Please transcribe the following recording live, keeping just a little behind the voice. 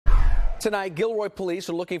Tonight, Gilroy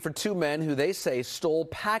police are looking for two men who they say stole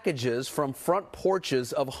packages from front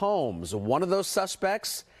porches of homes. One of those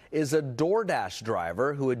suspects is a DoorDash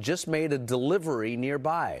driver who had just made a delivery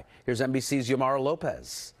nearby. Here's NBC's Yomara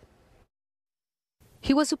Lopez.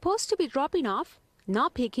 He was supposed to be dropping off,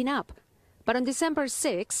 not picking up. But on December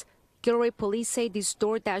 6, Gilroy police say this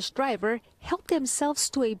DoorDash driver helped themselves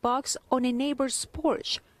to a box on a neighbor's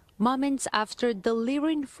porch moments after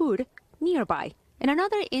delivering food nearby. And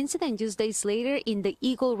another incident just days later in the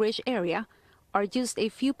Eagle Ridge area are just a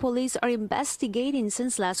few police are investigating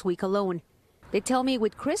since last week alone. They tell me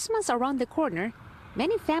with Christmas around the corner,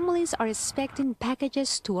 many families are expecting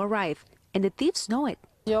packages to arrive, and the thieves know it.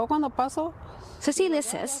 Cecilia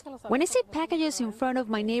says, when I see packages in front of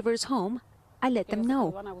my neighbor's home, I let them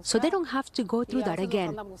know, so they don't have to go through that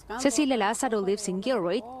again. Cecilia Lázaro lives in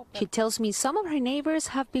Gilroy. She tells me some of her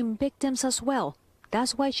neighbors have been victims as well.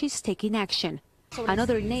 That's why she's taking action.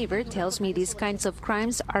 Another neighbor tells me these kinds of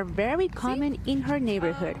crimes are very common in her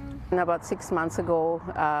neighborhood. About 6 months ago,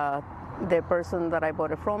 the person that I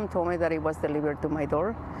bought it from told me that it was delivered to my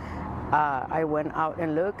door. I went out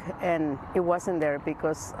and looked, and it wasn't there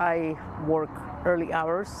because I work early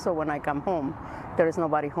hours, so when I come home, there is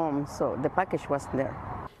nobody home, so the package wasn't there.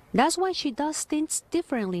 That's why she does things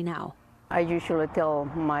differently now. I usually tell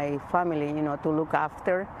my family, to look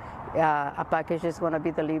after. A package is going to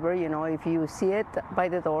be delivered, if you see it by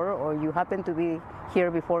the door or you happen to be here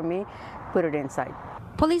before me, put it inside.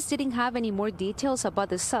 Police didn't have any more details about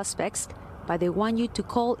the suspects, but they want you to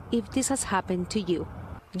call if this has happened to you.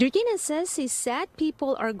 Georgina says it's sad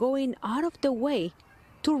people are going out of the way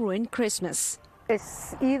to ruin Christmas.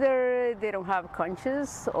 It's either they don't have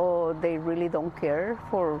conscience or they really don't care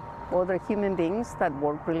for other human beings that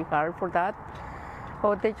work really hard for that,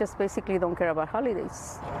 or they just basically don't care about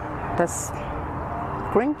holidays. That's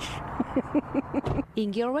cringe. In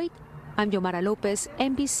Gilroy, I'm Yomara Lopez,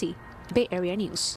 NBC, Bay Area News.